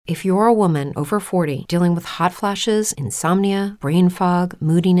If you're a woman over 40 dealing with hot flashes, insomnia, brain fog,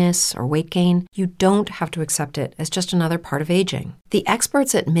 moodiness, or weight gain, you don't have to accept it as just another part of aging. The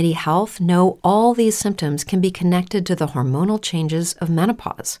experts at MIDI Health know all these symptoms can be connected to the hormonal changes of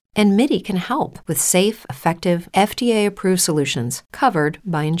menopause. And MIDI can help with safe, effective, FDA-approved solutions covered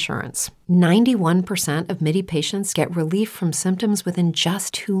by insurance. 91% of MIDI patients get relief from symptoms within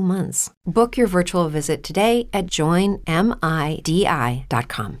just 2 months. Book your virtual visit today at joinmidi.com.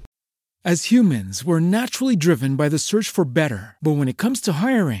 As humans, we're naturally driven by the search for better. But when it comes to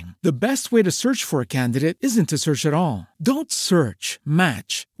hiring, the best way to search for a candidate isn't to search at all. Don't search,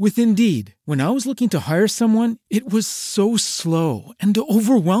 match with Indeed. When I was looking to hire someone, it was so slow and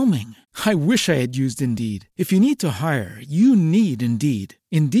overwhelming. I wish I had used Indeed. If you need to hire, you need Indeed.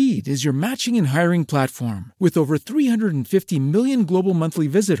 Indeed is your matching and hiring platform with over 350 million global monthly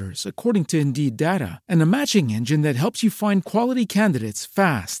visitors, according to Indeed data, and a matching engine that helps you find quality candidates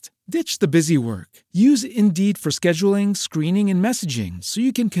fast. Ditch the busy work. Use Indeed for scheduling, screening, and messaging so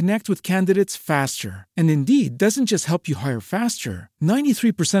you can connect with candidates faster. And Indeed doesn't just help you hire faster.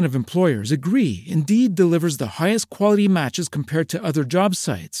 93% of employers agree Indeed delivers the highest quality matches compared to other job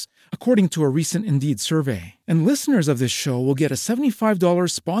sites, according to a recent Indeed survey. And listeners of this show will get a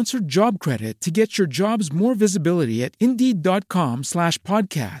 $75 sponsored job credit to get your jobs more visibility at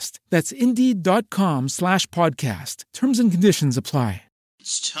Indeed.com/podcast. That's Indeed.com/podcast. Terms and conditions apply.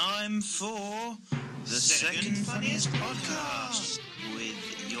 It's time for the Second Funniest Podcast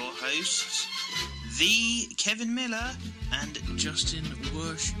with your hosts, the Kevin Miller and Justin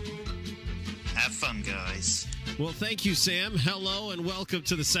Worsham. Have fun, guys. Well, thank you, Sam. Hello and welcome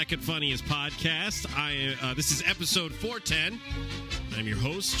to the Second Funniest Podcast. This is episode 410. I'm your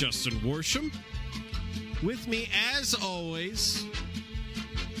host, Justin Worsham. With me, as always,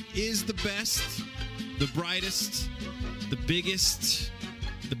 is the best, the brightest, the biggest,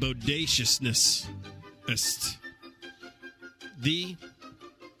 the bodaciousness, the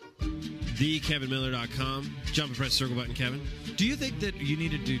KevinMiller.com. Jump and press circle button, Kevin. Do you think that you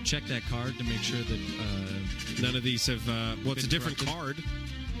needed to check that card to make sure that none of these have? It's a different card.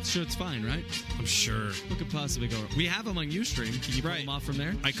 Sure, it's fine, right? I'm sure. What could possibly go wrong? We have them on Ustream. Can you pull them off from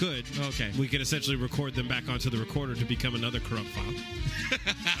there? I could. Okay. We could essentially record them back onto the recorder to become another corrupt file.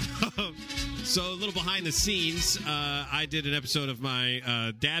 So a little behind the scenes, I did an episode of my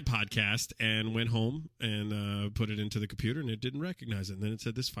dad podcast and went home and put it into the computer, and it didn't recognize it. And then it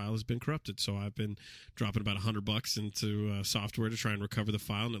said this file has been corrupted. So I've been dropping about $100 into software to try and recover the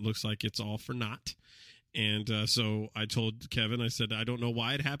file, and it looks like it's all for naught. And so I told Kevin, I said, I don't know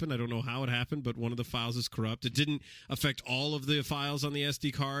why it happened. I don't know how it happened, but one of the files is corrupt. It didn't affect all of the files on the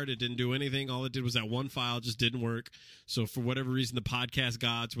SD card. It didn't do anything. All it did was that one file just didn't work. So for whatever reason, the podcast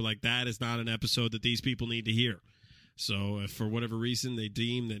gods were like, that is not an episode that these people need to hear. So if for whatever reason they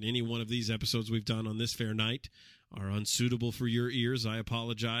deem that any one of these episodes we've done on this fair night are unsuitable for your ears, I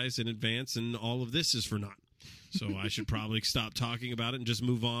apologize in advance, and all of this is for naught. So I should probably stop talking about it and just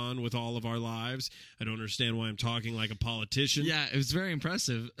move on with all of our lives. I don't understand why I'm talking like a politician. Yeah, it was very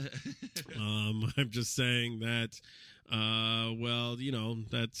impressive. I'm just saying that, well, you know,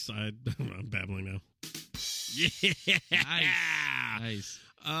 I'm babbling now. Yeah. Nice.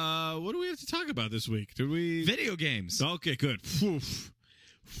 What do we have to talk about this week? Video games. Okay, good.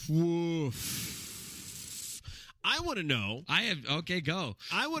 Woof. I want to know. Okay, go.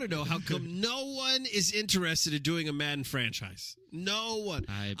 I want to know how come no one is interested in doing a Madden franchise. No one.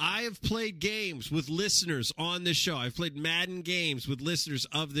 I have played games with listeners on this show. I've played Madden games with listeners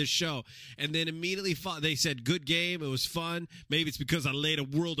of this show. And then immediately they said, good game. It was fun. Maybe it's because I laid a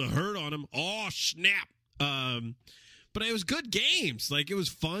world of hurt on them. Oh, snap. But it was good games. Like, it was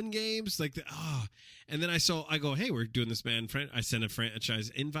fun games. And then I go, hey, we're doing this Madden franchise. I sent a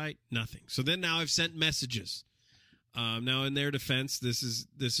franchise invite. Nothing. So then now I've sent messages. Now, in their defense, this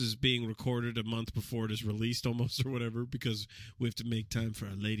is being recorded a month before it is released, almost, or whatever, because we have to make time for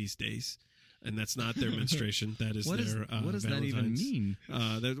our ladies' days, and that's not their menstruation. That is what their what does Valentine's. That even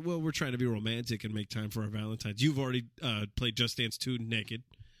mean? We're trying to be romantic and make time for our Valentines. You've already played Just Dance 2 naked,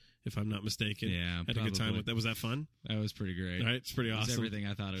 if I'm not mistaken. Yeah, had a good time with that. Was that fun? That was pretty great. Right, it's pretty awesome. It's everything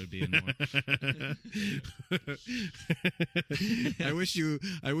I thought it would be and more. I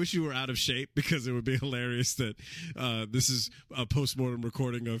wish you were out of shape, because it would be hilarious that this is a post-mortem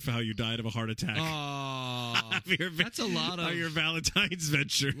recording of how you died of a heart attack. Oh, that's a lot of your Valentine's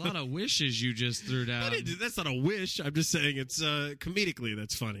venture. A lot of wishes you just threw down. That's not a wish. I'm just saying it's comedically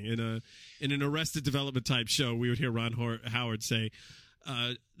that's funny. In an Arrested Development type show, we would hear Ron Howard say,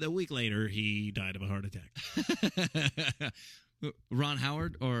 the week later, he died of a heart attack. Ron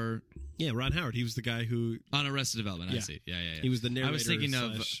Howard or Yeah, Ron Howard. He was the guy who on Arrested Development. I Yeah. see. Yeah. he was the narrator. I was thinking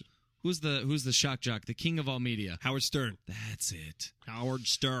of who's the shock jock, the king of all media. Howard Stern. That's it. Howard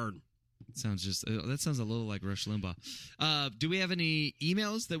Stern. That sounds a little like Rush Limbaugh. Do we have any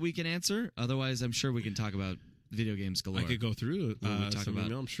emails that we can answer? Otherwise, I'm sure we can talk about video games galore. I could go through some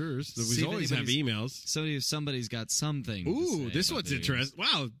email. I'm sure. We always have emails. So somebody's got something. Ooh, this one's interesting.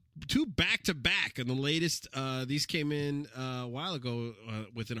 Wow, 2 back-to-back. And the latest, these came in a while ago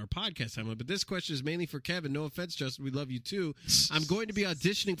within our podcast timeline. But this question is mainly for Kevin. No offense, Justin. We love you, too. I'm going to be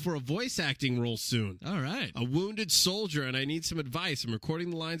auditioning for a voice acting role soon. All right. A wounded soldier, and I need some advice. I'm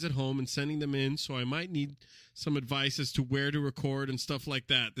recording the lines at home and sending them in, so I might need some advice as to where to record and stuff like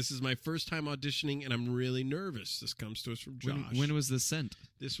that. This is my first time auditioning, and I'm really nervous. This comes to us from Josh. When was this sent?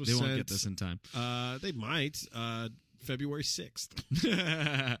 This was They sent, won't get this in time. They might. February 6th.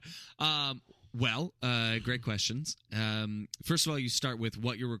 Great questions. First of all, you start with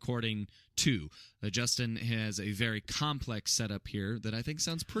what you're recording to. Justin has a very complex setup here that I think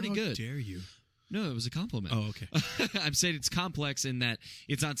sounds pretty good. How dare you? No, it was a compliment. Oh, okay. I'm saying it's complex in that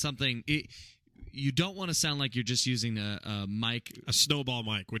it's not something... You don't want to sound like you're just using a mic. A snowball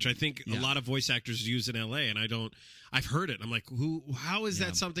mic, which I think a lot of voice actors use in L.A., and I've heard it. I'm like, how is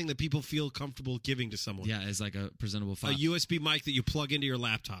that something that people feel comfortable giving to someone? Yeah, as like a presentable file. A USB mic that you plug into your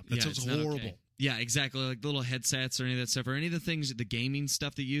laptop. That sounds horrible. Okay. Yeah, exactly. Like little headsets or any of that stuff, or any of the things, the gaming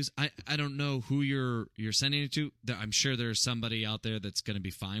stuff that you use. I don't know who you're sending it to. I'm sure there's somebody out there that's going to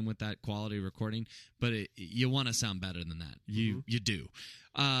be fine with that quality recording, but you want to sound better than that. You do.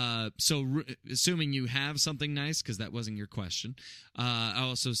 Assuming you have something nice, because that wasn't your question, I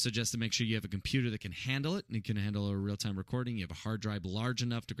also suggest to make sure you have a computer that can handle it, and it can handle a real-time recording. You have a hard drive large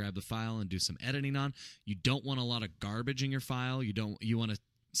enough to grab the file and do some editing on. You don't want a lot of garbage in your file. You want to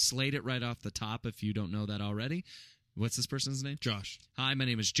slate it right off the top if you don't know that already. What's this person's name? Josh. Hi, my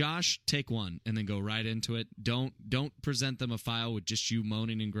name is Josh. Take one and then go right into it. Don't present them a file with just you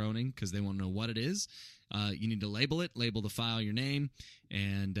moaning and groaning, because they won't know what it is. You need to label the file your name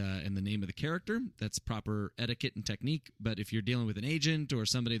and the name of the character. That's proper etiquette and technique. But if you're dealing with an agent or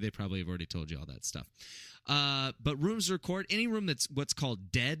somebody, they probably have already told you all that stuff. But rooms to record, any room that's what's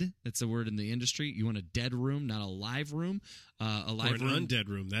called dead, that's a word in the industry. You want a dead room, not a live room. A live or an room. undead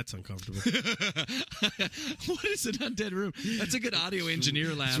room. That's uncomfortable. What is an undead room? That's a good audio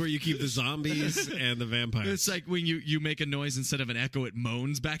engineer laugh. It's where you keep the zombies and the vampires. It's like when you make a noise instead of an echo, it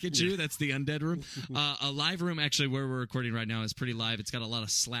moans back at you. That's the undead room. A live room, actually, where we're recording right now is pretty live. It's got a lot of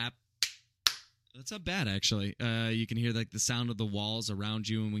slap. That's not bad, actually. You can hear like the sound of the walls around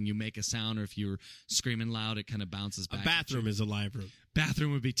you, and when you make a sound or if you're screaming loud, it kind of bounces back. A bathroom is a live room.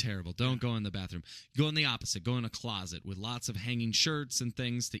 Bathroom would be terrible. Don't go in the bathroom. Go in the opposite. Go in a closet with lots of hanging shirts and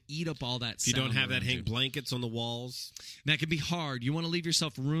things to eat up all that If you sound don't have that, around hang you. blankets on the walls. That can be hard. You want to leave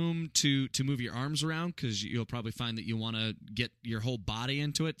yourself room to move your arms around, because you'll probably find that you want to get your whole body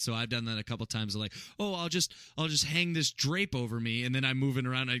into it. So I've done that a couple times. Like, I'll just hang this drape over me, and then I'm moving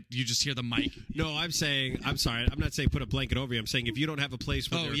around. You just hear the mic. No, I'm sorry. I'm not saying put a blanket over you. I'm saying if you don't have a place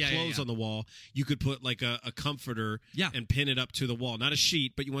where there are clothes on the wall, you could put like a comforter and pin it up to the wall. Not a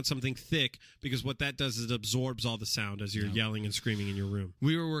sheet, but you want something thick, because what that does is it absorbs all the sound as you're yelling and screaming in your room.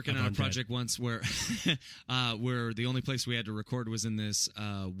 We were working on a project once where the only place we had to record was in this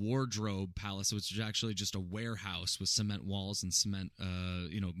wardrobe palace, which was actually just a warehouse with cement walls and cement,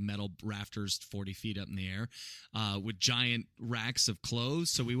 metal rafters 40 feet up in the air, with giant racks of clothes.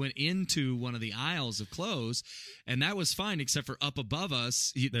 So we went into one of the aisles of clothes, and that was fine, except for up above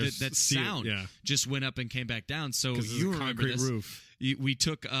us, that sound just went up and came back down. So you remember this. Roof. We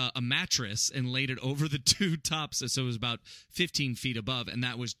took a mattress and laid it over the two tops, so it was about 15 feet above, and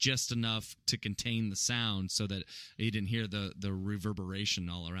that was just enough to contain the sound so that you didn't hear the reverberation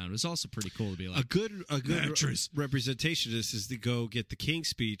all around. It was also pretty cool to be like, a good representation of this is to go get the King's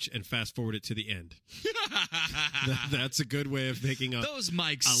Speech and fast forward it to the end. That's a good way of making those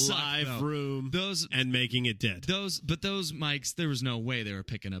mics a live room and making it dead. Those mics, there was no way they were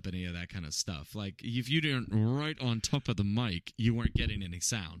picking up any of that kind of stuff. Like, if you didn't right on top of the mic, you weren't getting any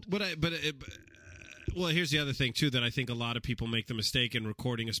sound. Well, here's the other thing too that I think a lot of people make the mistake in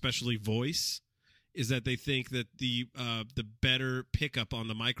recording, especially voice, is that they think that the better pickup on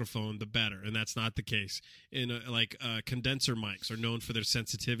the microphone, the better, and that's not the case. Condenser mics are known for their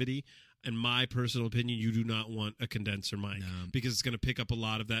sensitivity. in my personal opinion, you do not want a condenser mic because it's going to pick up a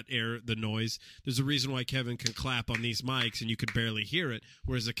lot of that air, the noise. There's a reason why Kevin can clap on these mics and you could barely hear it,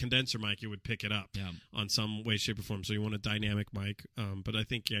 whereas a condenser mic, you would pick it up on some way, shape, or form. So you want a dynamic mic. But I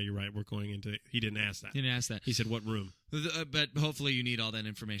think, you're right. We're going into – he didn't ask that. He didn't ask that. He said what room. But hopefully you need all that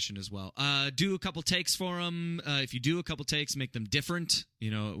information as well. Do a couple takes for them. If you do a couple takes, make them different.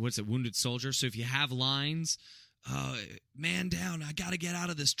 What's it, Wounded Soldier? So if you have lines, man down, I got to get out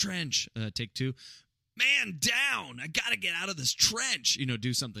of this trench. Take 2. Man down, I got to get out of this trench.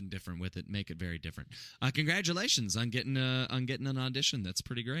 Do something different with it. Make it very different. Congratulations on getting an audition. That's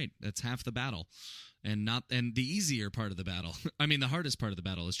pretty great. That's half the battle. And the easier part of the battle. I mean, the hardest part of the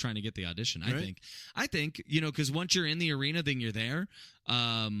battle is trying to get the audition. I think, because once you're in the arena, then you're there.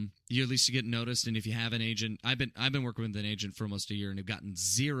 You at least get noticed. And if you have an agent, I've been working with an agent for almost a year and have gotten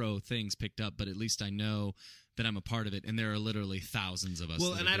 0 things picked up. But at least I know that I'm a part of it, and there are literally thousands of us.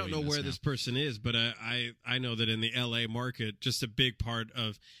 Well, and I don't know where this person is, but I know that in the LA market, just a big part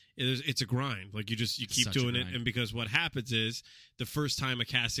of it's a grind. Like you keep doing it, and because what happens is the first time a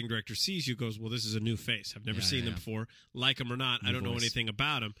casting director sees you, goes, well, this is a new face. I've never seen them before. Like them or not, I don't know anything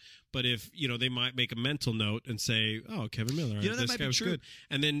about them. But if they might make a mental note and say, "Oh, Kevin Miller, this guy was good,"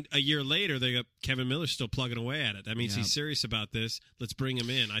 and then a year later they go, "Kevin Miller's still plugging away at it. That means he's serious about this. Let's bring him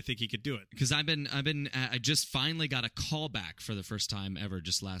in. I think he could do it." Because I just finally got a call back for the first time ever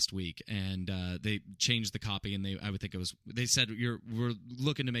just last week, and they changed the copy, and they said we're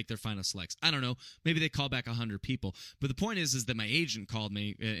looking to make their final selects. I don't know, maybe they call back 100 people, but the point is that my agent called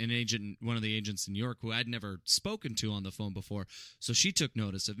me, one of the agents in New York who I'd never spoken to on the phone before, so she took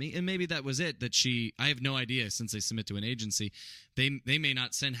notice of me. And maybe that was it, I have no idea, since they submit to an agency, they may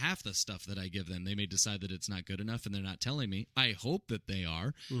not send half the stuff that I give them. They may decide that it's not good enough and they're not telling me. I hope that they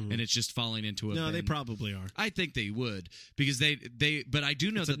are, and it's just falling into a bin. They probably are. I think they would, because but I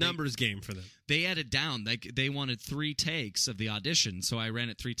do know it's that a numbers game for them. They had it down. They wanted 3 takes of the audition, so I ran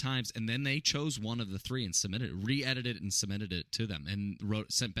it 3 times, and then they chose one of the 3 and submitted it, re-edited it and submitted it to them, and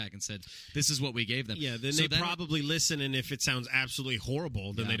sent back and said, this is what we gave them. Yeah, then they probably listen, and if it sounds absolutely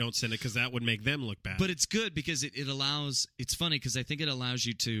horrible, then they don't send it, because that would make them look bad. But it's good because it allows. It's funny because I think it allows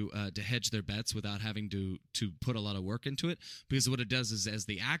you to hedge their bets without having to put a lot of work into it. Because what it does is, as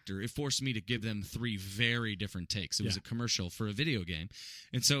the actor, it forced me to give them 3 very different takes. It was a commercial for a video game,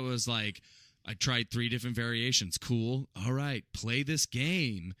 and so it was like, I tried 3 different variations. Cool. All right, play this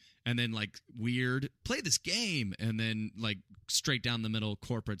game. And then weird, play this game. And then straight down the middle,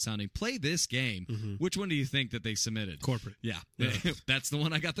 corporate sounding, play this game. Mm-hmm. Which one do you think that they submitted? Corporate. Yeah. That's the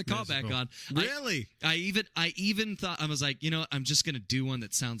one I got the call back on. Really? I even thought, I was like, I'm just going to do one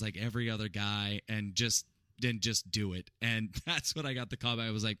that sounds like every other guy and just do it. And that's what I got the call back.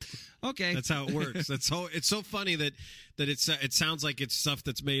 I was like, okay, that's how it works. It's so funny that it sounds like it's stuff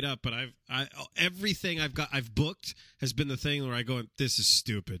that's made up, but everything I've booked has been the thing where I go, this is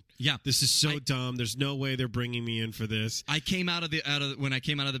stupid. Yeah, this is so dumb. There's no way they're bringing me in for this. I came when I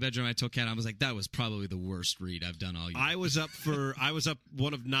came out of the bedroom, I told Kat, I was like, that was probably the worst read I've done all year. I was up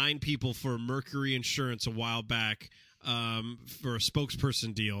one of 9 people for Mercury Insurance a while back for a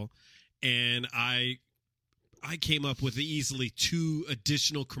spokesperson deal, and I came up with easily 2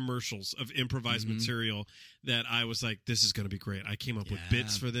 additional commercials of improvised material that I was like, this is going to be great. I came up with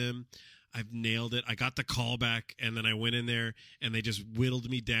bits for them. I've nailed it. I got the call back, and then I went in there, and they just whittled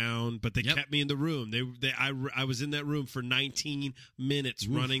me down, but they kept me in the room. I was in that room for 19 minutes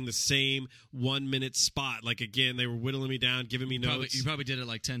running the same 1-minute spot. Again, they were whittling me down, giving me notes. You probably did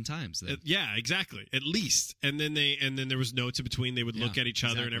it 10 times then. Yeah, exactly. At least. And then there was notes in between. They would look at each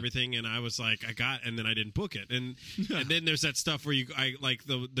other and everything, and I was like, and then I didn't book it. And and then there's that stuff where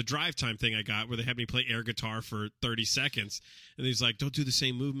the drive time thing I got where they had me play air guitar for 30 seconds. And he's like, don't do the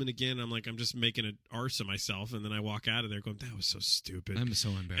same movement again. I'm like, I'm just making an arse of myself, and then I walk out of there going, that was so stupid. I'm so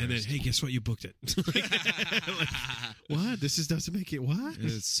embarrassed. And then, hey, guess what? You booked it. What? This doesn't make it what?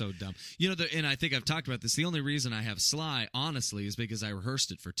 It's so dumb. And I think I've talked about this. The only reason I have Sly, honestly, is because I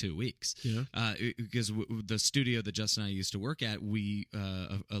rehearsed it for 2 weeks. Yeah. Because the studio that Justin and I used to work at,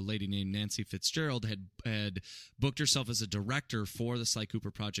 a lady named Nancy Fitzgerald had booked herself as a director for the Sly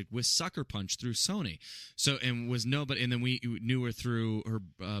Cooper project with Sucker Punch through Sony. So, and then we knew her through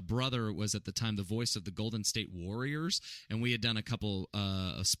her brother was at the time the voice of the Golden State Warriors, and we had done a couple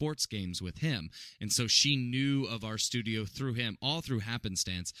sports games with him, and so she knew of our studio through him, all through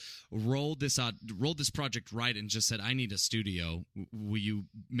happenstance. Rolled this project right, and just said, I need a studio. Will you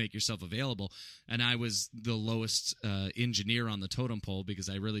make yourself available? And I was the lowest engineer on the totem pole because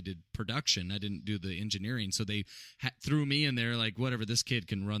I really did production. I didn't do the engineering, so they threw me in there like, whatever, this kid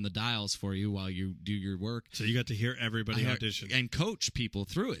can run the dials for you while you do your work. So you got to hear everybody audition and coach people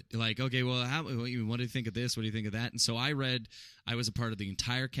through it. Like, okay, well, what do you think of this? What do you think of that? And so I was a part of the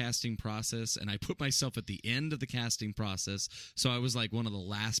entire casting process, and I put myself at the end of the casting process. So I was like one of the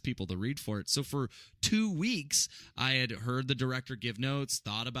last people to read for it. So for 2 weeks, I had heard the director give notes,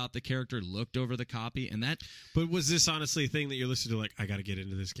 thought about the character, looked over the copy, and that. But was this honestly a thing that you're listening to, like, I got to get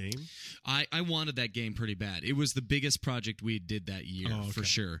into this game? I wanted that game pretty bad. It was the biggest project we did that year, for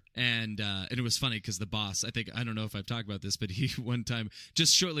sure. And it was funny because the boss, I don't know if I've talked about this, but he one time,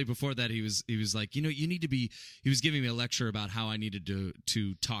 just shortly before that, he was like, you need to be, he was giving me a lecture about how I needed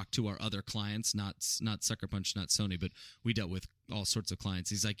to talk to our other clients, not Sucker Punch, not Sony, but we dealt with all sorts of clients.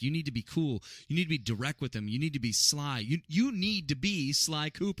 He's like, you need to be cool. You need to be direct with them. You need to be sly. You need to be Sly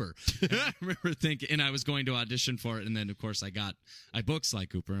Cooper. And I remember thinking, and I was going to audition for it, and then of course I booked Sly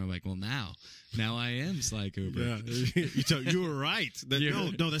Cooper, and I'm like, well, now I am Sly Cooper. Yeah, you were right.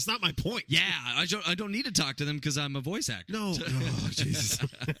 No, that's not my point. Yeah, I don't need to talk to them because I'm a voice actor. No, Jesus.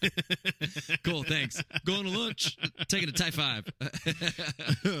 Cool, thanks. Going to lunch, taking a Type 5.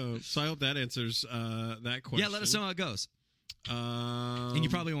 So I hope that answers that question. Yeah, let us know how it goes. And you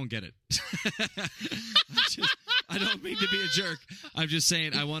probably won't get it. I don't mean to be a jerk. I'm just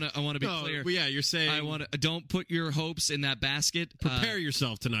saying I want to be clear. Yeah, you're saying don't put your hopes in that basket. Prepare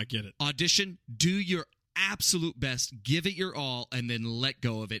yourself to not get it. Audition, do your absolute best, give it your all, and then let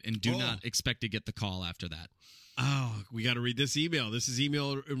go of it, and do not expect to get the call after that. Oh, we got to read this email. This is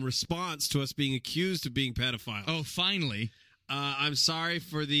email in response to us being accused of being pedophiles. Oh, finally. I'm sorry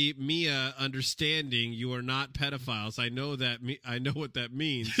for the Mia understanding. You are not pedophiles. I know that. I know what that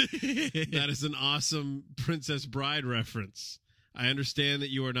means. That is an awesome Princess Bride reference. I understand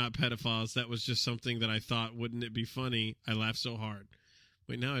that you are not pedophiles. That was just something that I thought, wouldn't it be funny? I laughed so hard.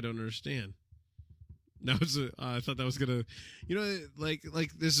 Wait, now I don't understand. I thought that was gonna, like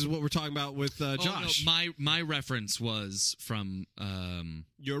this is what we're talking about with Josh. No, my reference was from.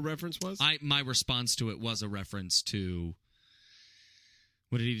 Your reference was? My response to it was a reference to.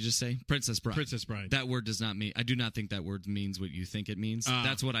 What did he just say? Princess Bride. Princess Bride. That word does not mean. I do not think that word means what you think it means.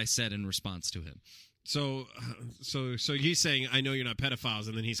 That's what I said in response to him. So he's saying, I know you're not pedophiles,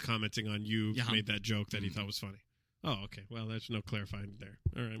 and then he's commenting on you made that joke that he thought was funny. Oh, okay. Well, there's no clarifying there.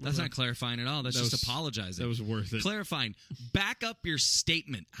 All right. That's not clarifying at all. That's just apologizing. That was worth it. Clarifying. Back up your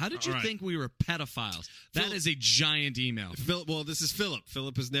statement. How did you think we were pedophiles? That is a giant email. Well, this is Philip.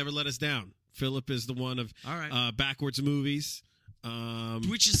 Philip has never let us down. Philip is the one of Backwards Movies.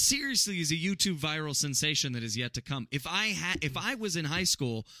 Which is seriously is a YouTube viral sensation that is yet to come. If I was in high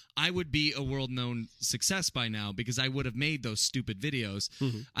school, I would be a world-known success by now because I would have made those stupid videos,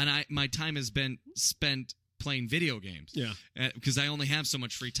 and my time has been spent playing video games. Yeah, because I only have so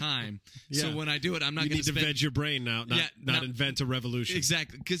much free time. So when I do it, I'm not going to veg your brain now, not invent a revolution.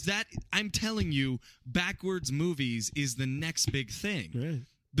 Exactly, because I'm telling you, Backwards Movies is the next big thing, right?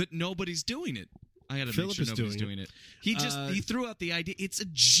 But nobody's doing it. I got to Philip make sure nobody's doing it. He threw out the idea. It's a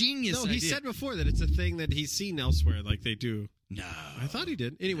genius idea. No, he said before that it's a thing that he's seen elsewhere, like they do. No. I thought he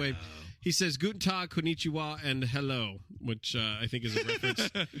did. Anyway, he says, Guten Tag, Konnichiwa, and hello, which I think is a reference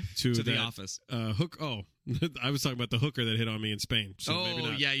to The Office. Hook. Oh, I was talking about the hooker that hit on me in Spain. So maybe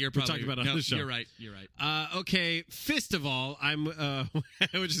not. Yeah, you're probably talking about it on the show. You're right. Okay, first of all, I'm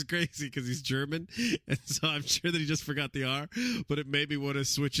which is crazy because he's German, and so I'm sure that he just forgot the R, but it made me want to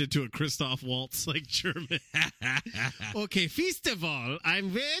switch it to a Christoph Waltz like German. Okay, first of all,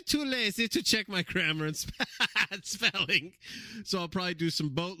 I'm way too lazy to check my grammar and spelling, so I'll probably do some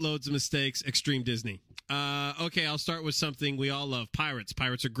boatloads of mistakes. Extreme Disney. Okay, I'll start with something we all love. Pirates.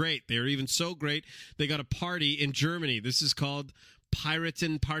 Pirates are great. They are even so great, they got a party in Germany. This is called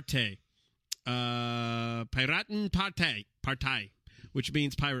Piratenpartei. Piratenpartei, which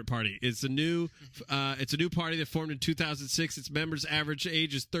means pirate party. It's a new party that formed in 2006. Its members' average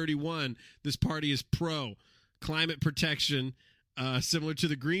age is 31. This party is pro climate protection, similar to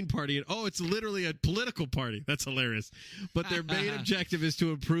the Green Party. And it's literally a political party. That's hilarious. But their main objective is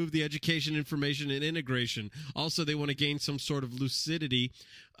to improve the education, information, and integration. Also, they want to gain some sort of lucidity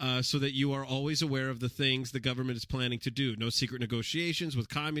so that you are always aware of the things the government is planning to do. No secret negotiations with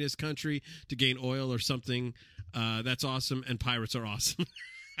communist country to gain oil or something. That's awesome, and pirates are awesome.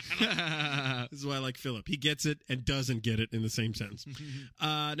 This is why I like Philip. He gets it and doesn't get it in the same sentence.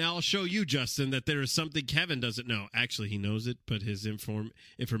 Now I'll show you, Justin, that there is something Kevin doesn't know. Actually, he knows it, but his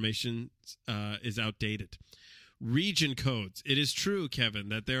information is outdated. Region codes. It is true, Kevin,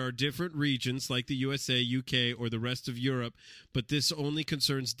 that there are different regions like the USA, UK, or the rest of Europe, but this only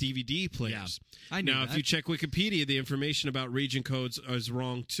concerns DVD players. Yeah, I know now, if you check Wikipedia, the information about region codes is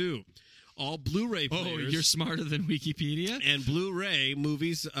wrong, too. all Blu-ray players. Oh, you're smarter than Wikipedia? And Blu-ray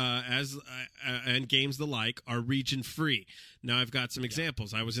movies and games the like are region-free. Now, I've got some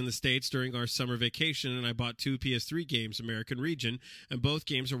examples. I was in the States during our summer vacation, and I bought 2 PS3 games, American region, and both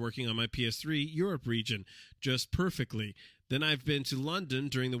games are working on my PS3 Europe region just perfectly. Then I've been to London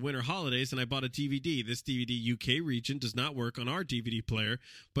during the winter holidays, and I bought a DVD. This DVD UK region does not work on our DVD player,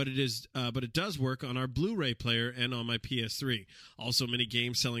 but it does work on our Blu-ray player and on my PS3. Also, many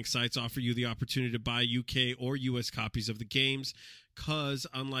game selling sites offer you the opportunity to buy UK or US copies of the games, because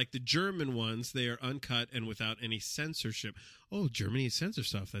unlike the German ones, they are uncut and without any censorship. Oh, Germany censor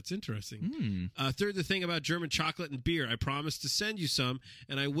stuff. That's interesting. Third, the thing about German chocolate and beer. I promised to send you some,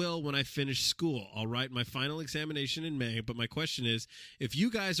 and I will when I finish school. I'll write my final examination in May, but my question is, if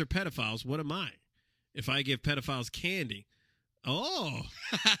you guys are pedophiles, what am I? If I give pedophiles candy, oh,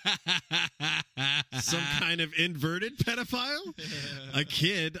 some kind of inverted pedophile? A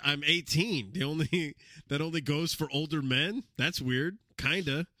kid, I'm 18. That only goes for older men? That's weird.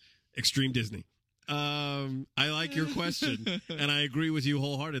 Kinda. Extreme Disney. I like your question, and I agree with you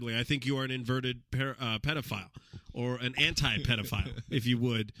wholeheartedly. I think you are an inverted pedophile, or an anti-pedophile, if you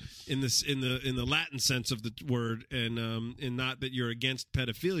would, in the Latin sense of the word, and in not that you're against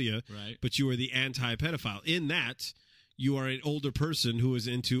pedophilia, right, but you are the anti-pedophile. In that, you are an older person who is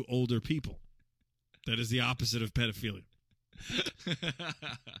into older people. That is the opposite of pedophilia.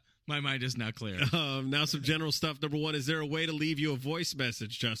 My mind is now clear. Now some general stuff. Number one, is there a way to leave you a voice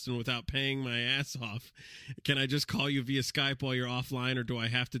message, Justin, without paying my ass off? Can I just call you via Skype while you're offline, or do I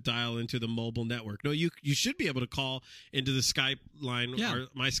have to dial into the mobile network? No, you should be able to call into the Skype line. Yeah.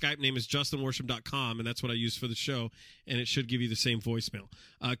 My Skype name is justinworsham.com, and that's what I use for the show, and it should give you the same voicemail.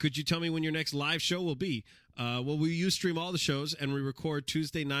 Could you tell me when your next live show will be? Well, we Ustream all the shows, and we record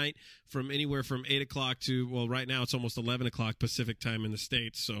Tuesday night from anywhere from 8 o'clock to, well, right now it's almost 11 o'clock Pacific time in the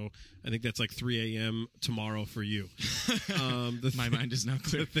States, so I think that's like 3 a.m. tomorrow for you. My mind is now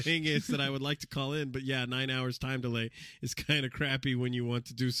clear. The thing is that I would like to call in, but yeah, 9 hours time delay is kind of crappy when you want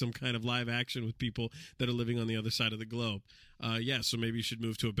to do some kind of live action with people that are living on the other side of the globe. So maybe you should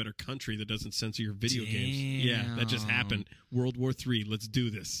move to a better country that doesn't censor your video games. Yeah, that just happened. World War III. Let's do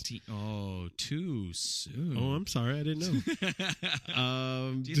this. Too soon. Oh, I'm sorry. I didn't know.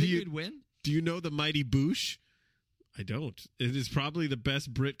 Do you think we'd win? Do you know the Mighty Boosh? I don't. It is probably the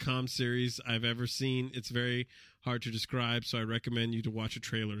best Britcom series I've ever seen. It's very hard to describe, so I recommend you to watch a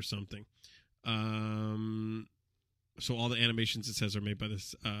trailer or something. So all the animations it says are made by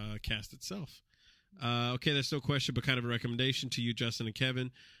this cast itself. Okay, that's no question, but kind of a recommendation to you, Justin and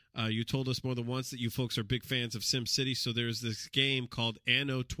Kevin. You told us more than once that you folks are big fans of SimCity, so there's this game called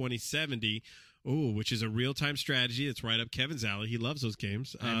Anno 2070, which is a real-time strategy. It's right up Kevin's alley. He loves those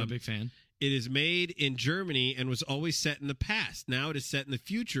games. I'm a big fan. It is made in Germany and was always set in the past. Now it is set in the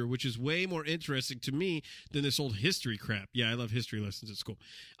future, which is way more interesting to me than this old history crap. Yeah, I love history lessons at school.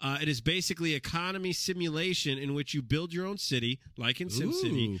 It is basically economy simulation in which you build your own city, like in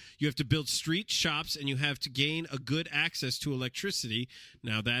SimCity. You have to build streets, shops, and you have to gain a good access to electricity.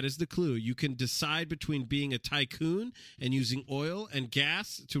 Now that is the clue. You can decide between being a tycoon and using oil and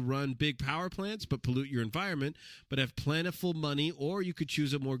gas to run big power plants but pollute your environment, but have plentiful money, or you could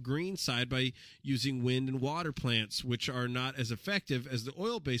choose a more green side by using wind and water plants, which are not as effective as the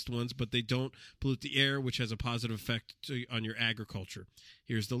oil-based ones, but they don't pollute the air, which has a positive effect on your agriculture.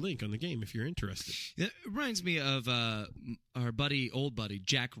 Here's the link on the game if you're interested. It reminds me of our old buddy,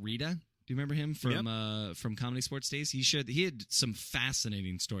 Jack Rita. Do you remember him from Comedy Sports Days? He had some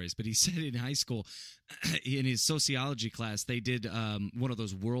fascinating stories, but he said in high school, in his sociology class, they did one of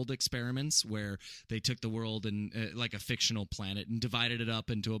those world experiments where they took the world and like a fictional planet and divided it up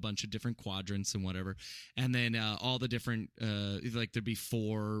into a bunch of different quadrants and whatever, and then all the different like there'd be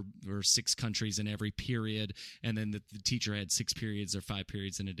 4 or 6 countries in every period, and then the teacher had 6 periods or 5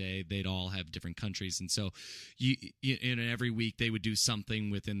 periods in a day. They'd all have different countries, and so every week they would do something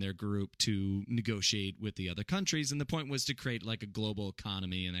within their group to negotiate with the other countries, and the point was to create like a global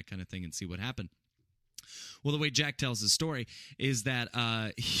economy and that kind of thing and see what happened. Well, the way Jack tells his story is that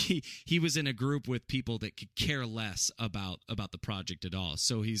he was in a group with people that could care less about the project at all.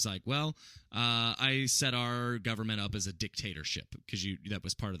 So he's like, well, I set our government up as a dictatorship because that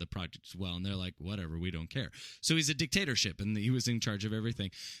was part of the project as well. And they're like, whatever, we don't care. So he's a dictatorship, and he was in charge of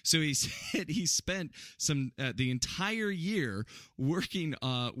everything. So he said he spent the entire year working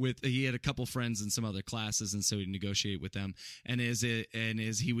he had a couple friends in some other classes, and so he'd negotiate with them. And as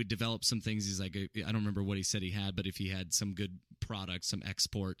he would develop some things, he's like, I don't remember what he said he had, but if he had some good product, some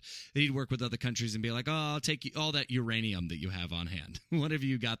export. That he'd work with other countries and be like, oh, I'll take you, all that uranium that you have on hand. Whatever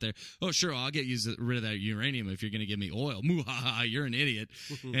you got there. Oh, sure, I'll get rid of that uranium if you're going to give me oil. Muhaha, you're an idiot.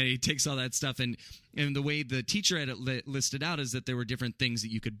 And he takes all that stuff. And the way the teacher had it listed out is that there were different things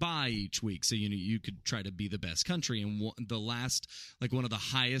that you could buy each week. So, you could try to be the best country. And the last, like one of the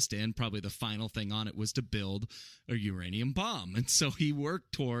highest and probably the final thing on it was to build a uranium bomb. And so he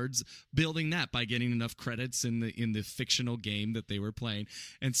worked towards building that by getting enough credits in the fictional game that they were playing.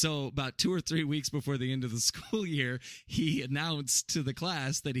 And so about 2 or 3 weeks before the end of the school year, he announced to the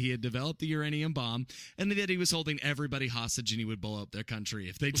class that he had developed the uranium bomb and that he was holding everybody hostage and he would blow up their country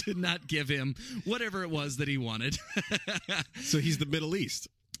if they did not give him whatever it was that he wanted. So he's the Middle East.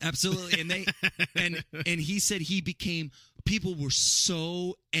 Absolutely. And he said people were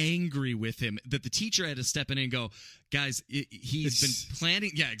so angry with him that the teacher had to step in and go, guys, he's been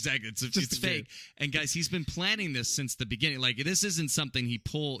planning. Yeah, exactly. It's fake. And guys, he's been planning this since the beginning. Like, this isn't something he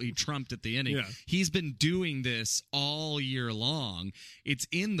trumped at the ending. Yeah. He's been doing this all year long. It's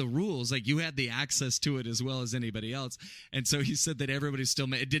in the rules. Like, you had the access to it as well as anybody else. And so he said that everybody's still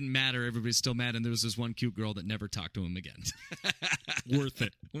mad. It didn't matter. Everybody's still mad. And there was this one cute girl that never talked to him again. Worth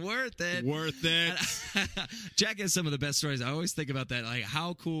it. Worth it. Worth it. Jack has some of the best stories. I always think about that. Like,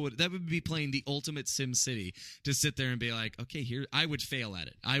 how cool that would be playing the ultimate Sim City, to sit there and be like, okay, here, I would fail at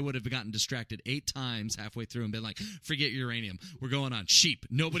it. I would have gotten distracted 8 times halfway through and been like, forget uranium. We're going on sheep.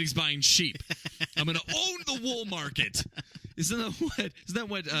 Nobody's buying sheep. I'm going to own the wool market. Isn't that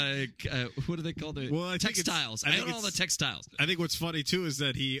what do they call the textiles? I own all the textiles. I think what's funny too is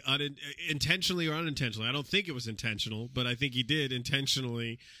that he intentionally or unintentionally, I don't think it was intentional, but I think he did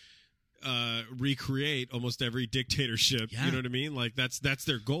intentionally recreate almost every dictatorship. Yeah. You know what I mean? Like that's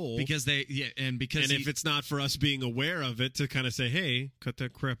their goal. Because if it's not for us being aware of it, to kind of say, hey, cut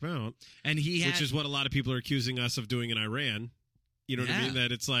that crap out. And which is what a lot of people are accusing us of doing in Iran. You know what I mean?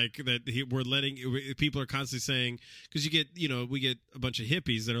 That it's like that we're letting people are constantly saying, because we get a bunch of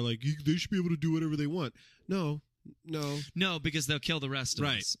hippies that are like, they should be able to do whatever they want. No, because they'll kill the rest of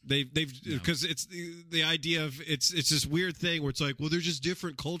us. They've because it's the idea of it's this weird thing where it's like, well, they're just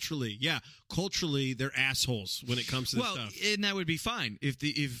different culturally. Yeah, culturally they're assholes when it comes to this stuff. And that would be fine if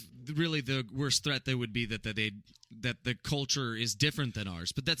really the worst threat there would be that the culture is different than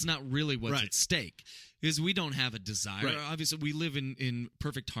ours. But that's not really what's at stake. Because we don't have a desire. Right. Obviously, we live in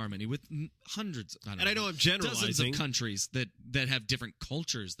perfect harmony with hundreds. I know I'm generalizing. Dozens of countries that have different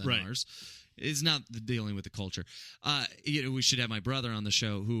cultures than ours. It's not dealing with the culture. We should have my brother on the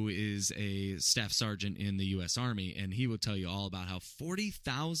show, who is a staff sergeant in the U.S. Army, and he will tell you all about how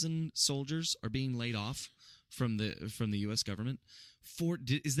 40,000 soldiers are being laid off from the U.S. government.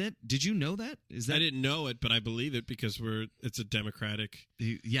 Did you know that? I didn't know it, but I believe it because it's a Democratic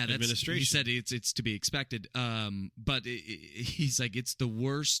administration. He said it's to be expected. But he's like, it's the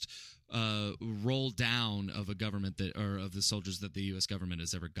worst roll down of a government or of the soldiers that the U.S. government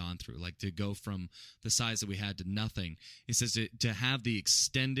has ever gone through. Like, to go from the size that we had to nothing. He says to have the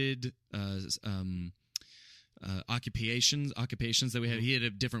extended occupations that we had. He had a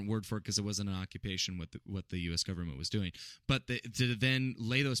different word for it because it wasn't an occupation what the U.S. government was doing. But to then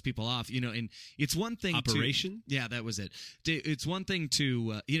lay those people off, and it's one thing. Operation? Yeah, that was it. It's one thing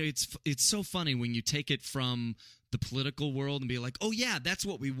to it's so funny when you take it from the political world and be like, oh yeah, that's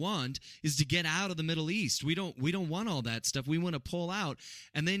what we want, is to get out of the Middle East. We don't want all that stuff. We want to pull out,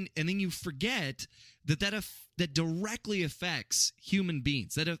 and then you forget that directly affects human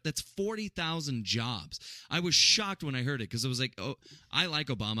beings. That's 40,000 jobs. I was shocked when I heard it because it was like, oh, I like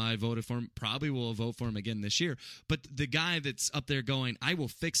Obama. I voted for him. Probably will vote for him again this year. But the guy that's up there going, I will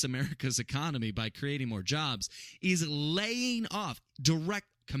fix America's economy by creating more jobs, is laying off direct.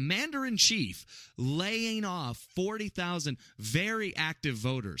 Commander-in-Chief laying off 40,000 very active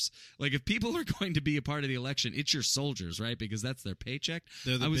voters. Like, if people are going to be a part of the election, it's your soldiers, right? Because that's their paycheck.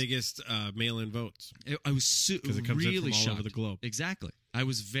 They're the biggest mail-in votes. I was because it comes really in from all shocked. over the globe. Exactly. I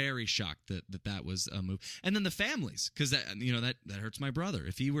was very shocked that was a move. And then the families, because that hurts my brother.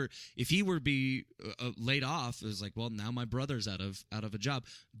 If he were be laid off, it was like, well, now my brother's out of a job.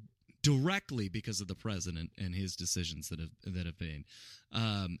 Directly because of the president and his decisions that have been,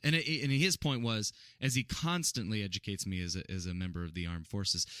 and his point was, as he constantly educates me as a member of the armed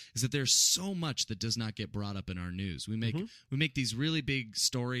forces, is that there's so much that does not get brought up in our news. We make these really big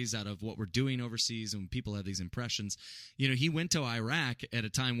stories out of what we're doing overseas, and people have these impressions. He went to Iraq at a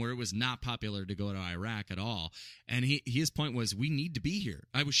time where it was not popular to go to Iraq at all, and his point was, we need to be here.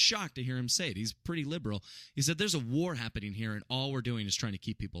 I was shocked to hear him say it. He's pretty liberal. He said there's a war happening here, and all we're doing is trying to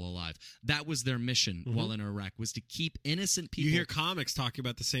keep people alive. That was their mission while in Iraq, was to keep innocent people. You hear comics talking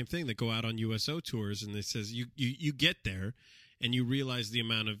about the same thing that go out on USO tours, and they says you get there, and you realize the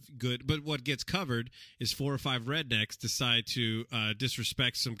amount of good. But what gets covered is 4 or 5 rednecks decide to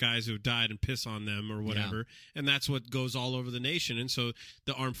disrespect some guys who have died and piss on them or whatever, and that's what goes all over the nation. And so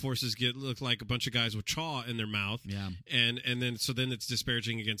the armed forces look like a bunch of guys with chaw in their mouth, and then it's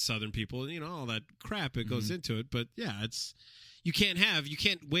disparaging against Southern people, and all that crap that goes into it. But you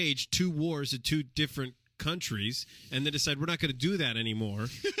can't wage 2 wars in 2 different countries and then decide we're not going to do that anymore.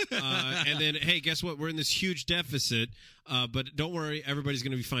 And then, hey, guess what? We're in this huge deficit, but don't worry, everybody's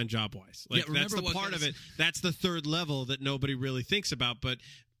going to be fine job-wise. That's the part of it. That's the third level that nobody really thinks about, but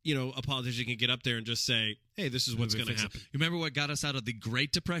a politician can get up there and just say, hey, this is what's going to happen. You remember what got us out of the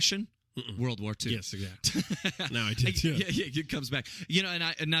Great Depression? World War II. Yes, exactly. Now I did. Yeah, it comes back.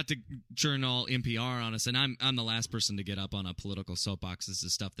 And not to churn all NPR on us, and I'm the last person to get up on a political soapbox. This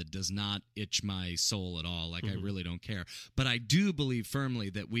is stuff that does not itch my soul at all. I really don't care. But I do believe firmly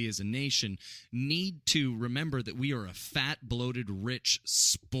that we as a nation need to remember that we are a fat, bloated, rich,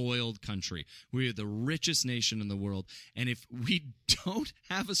 spoiled country. We are the richest nation in the world. And if we don't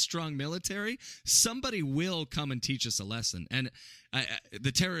have a strong military, somebody will come and teach us a lesson. And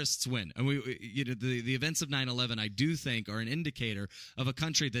the terrorists win. And the events of 9/11, I do think, are an indicator of a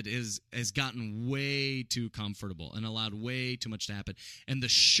country that has gotten way too comfortable and allowed way too much to happen. And the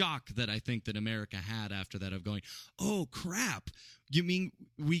shock that I think that America had after that of going, oh, crap, you mean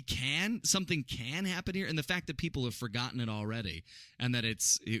something can happen here? And the fact that people have forgotten it already, and that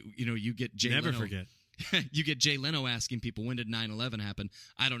you get Jay Never Leno. Forget. You get Jay Leno asking people, when did 9/11 happen?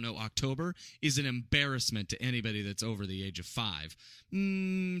 I don't know, October, is an embarrassment to anybody that's over the age of 5.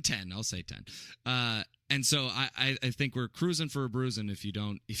 10, I'll say 10. And so I think we're cruising for a bruising if you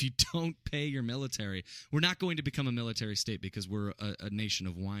don't pay your military. We're not going to become a military state because we're a nation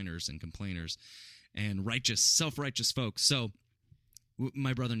of whiners and complainers and self-righteous folks. So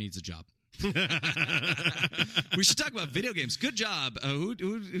my brother needs a job. We should talk about video games. Good job.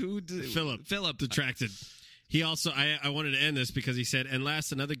 Philip detracted. He also, I wanted to end this because he said, and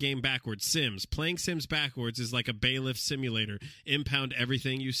last, another game backwards, Sims. Playing Sims backwards is like a bailiff simulator. Impound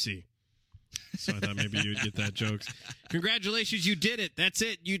everything you see. So I thought maybe you would get that jokes. Congratulations, you did it. That's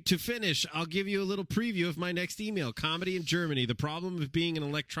it. To finish, I'll give you a little preview of my next email. Comedy in Germany. The problem of being an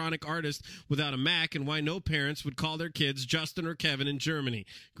electronic artist without a Mac and why no parents would call their kids Justin or Kevin in Germany.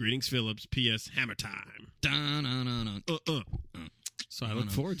 Greetings, Phillips. P.S. Hammer time. So I look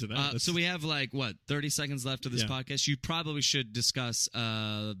forward to that. So we have 30 seconds left of this podcast. You probably should discuss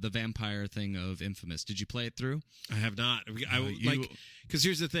the vampire thing of Infamous. Did you play it through? I have not. Because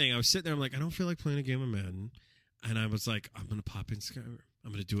here's the thing. I was sitting there. I'm like, I don't feel like playing a game of Madden. And I was like, I'm going to pop in Skyrim.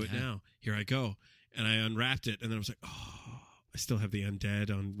 I'm going to do it now. Here I go. And I unwrapped it. And then I was like, oh, I still have the undead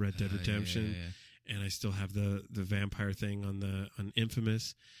on Red Dead Redemption. And I still have the vampire thing on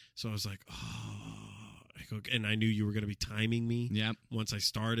Infamous. So I was like, oh. And I knew you were going to be timing me once I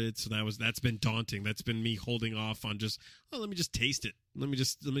started, so that's been daunting. That's been me holding off on let me just taste it. Let me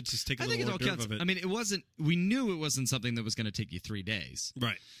just take a little hors d'oeuvre of it. I mean, we knew it wasn't something that was going to take you 3 days.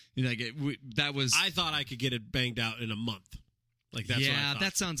 Right. I thought I could get it banged out in a month. That's what I thought.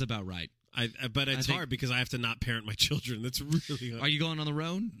 That sounds about right. But it's hard because I have to not parent my children. That's really hard. Are you going on the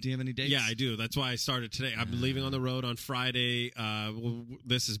road? Do you have any dates? Yeah, I do. That's why I started today. I'm leaving on the road on Friday.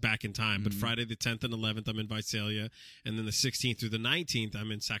 This is back in time, but Friday the 10th and 11th, I'm in Visalia. And then the 16th through the 19th,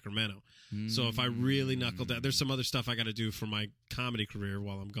 I'm in Sacramento. So if I really knuckle down, there's some other stuff I got to do for my comedy career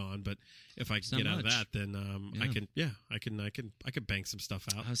while I'm gone. But if I can get out of that, then I can bank some stuff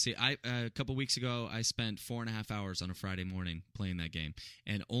out. See, a couple weeks ago, I spent 4.5 hours on a Friday morning playing that game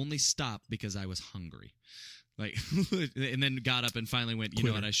and only stopped because I was hungry. And then got up and finally went, you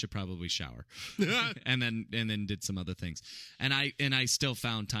know what, I should probably shower. and then did some other things. And I still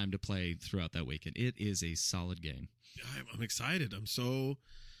found time to play throughout that weekend. It is a solid game. I'm excited.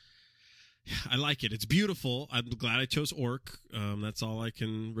 I like it. It's beautiful. I'm glad I chose Orc. That's all I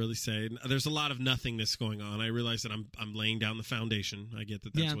can really say. There's a lot of nothingness going on. I realize that I'm laying down the foundation. I get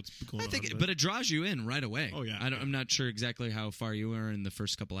that's what's going on. But it draws you in right away. Oh, yeah. I'm not sure exactly how far you were in the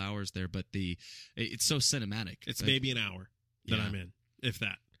first couple hours there, but it's so cinematic. It's maybe an hour that I'm in, if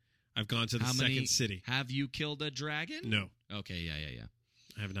that. I've gone to the second city. Have you killed a dragon? No. Okay, yeah.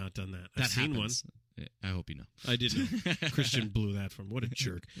 I have not done that. I've seen one. I hope you know. I did know. Christian blew that from. What a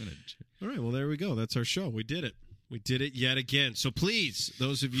jerk. All right, well, there we go. That's our show. We did it. We did it yet again. So please,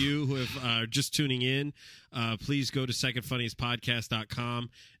 those of you who have just tuning in, please go to secondfunniestpodcast.com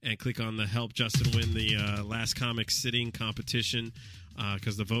and click on the Help Justin Win the Last Comic Sitting competition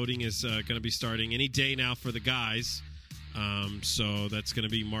because the voting is going to be starting any day now for the guys. So that's going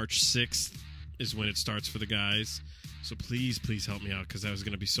to be March 6th is when it starts for the guys. So please help me out because that was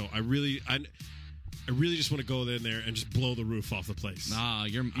going to be so... I really just want to go in there and just blow the roof off the place.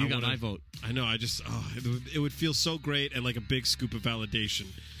 You got my vote. I know. It would feel so great and like a big scoop of validation.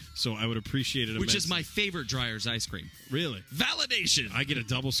 So I would appreciate it immensely. Which is my favorite Dryer's ice cream. Really? Validation. I get a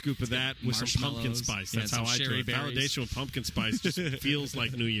double scoop of that with some pumpkin spice. That's how I do it. Validation with pumpkin spice just feels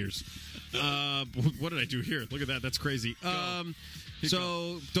like New Year's. What did I do here? Look at that. That's crazy.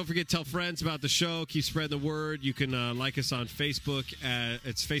 So don't forget to tell friends about the show. Keep spreading the word. You can like us on Facebook.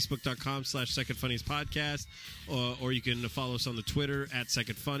 It's facebook.com/secondfunniestpodcast. Or you can follow us on the Twitter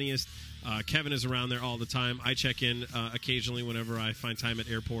 @secondfunniest. Kevin is around there all the time. I check in occasionally whenever I find time at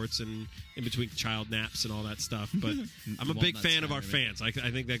airports and in between child naps and all that stuff. But I'm a big fan of our fans. I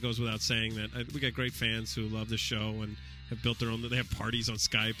think that goes without saying that we got great fans who love the show and have built their own. They have parties on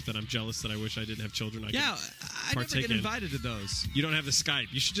Skype that I'm jealous that I wish I didn't have children. I never get invited to those. You don't have the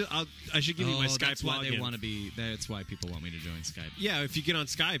Skype. You should. I should give you my Skype that's why login. they want to be. That's why people want me to join Skype. Yeah, if you get on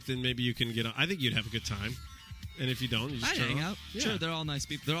Skype, then maybe you can get on. I think you'd have a good time. And if you don't, you just I'd hang out. Yeah. Sure, they're all nice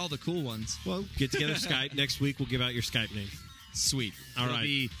people. They're all the cool ones. Well, get together Skype. Next week, we'll give out your Skype name. Sweet. All It'll right.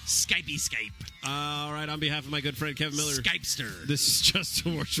 be Skype. All right. On behalf of my good friend Kevin Miller, Skypester. This is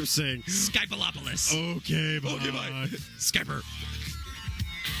Justin Worship saying Skypeolopolis. Okay, bye. Okay, bye. Skyper.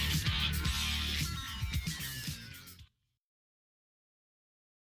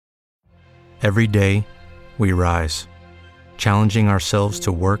 Every day, we rise, challenging ourselves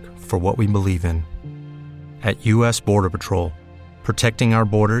to work for what we believe in. At U.S. Border Patrol, protecting our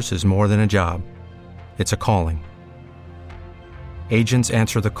borders is more than a job. It's a calling. Agents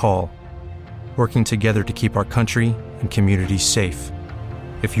answer the call, working together to keep our country and communities safe.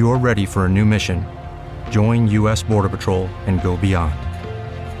 If you're ready for a new mission, join U.S. Border Patrol and go beyond.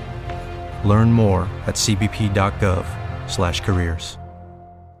 Learn more at cbp.gov/careers.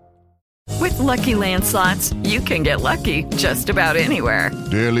 With Lucky Land Slots, you can get lucky just about anywhere.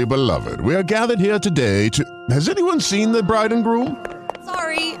 Dearly beloved, we are gathered here today to... Has anyone seen the bride and groom?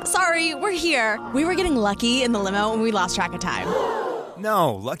 Sorry, we're here. We were getting lucky in the limo and we lost track of time.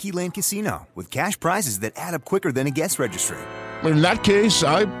 No, Lucky Land Casino, with cash prizes that add up quicker than a guest registry. In that case,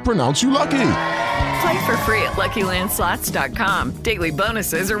 I pronounce you lucky. Play for free at LuckyLandSlots.com. Daily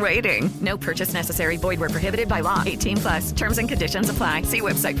bonuses are waiting. No purchase necessary. Void where prohibited by law. 18+. Terms and conditions apply. See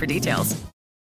website for details.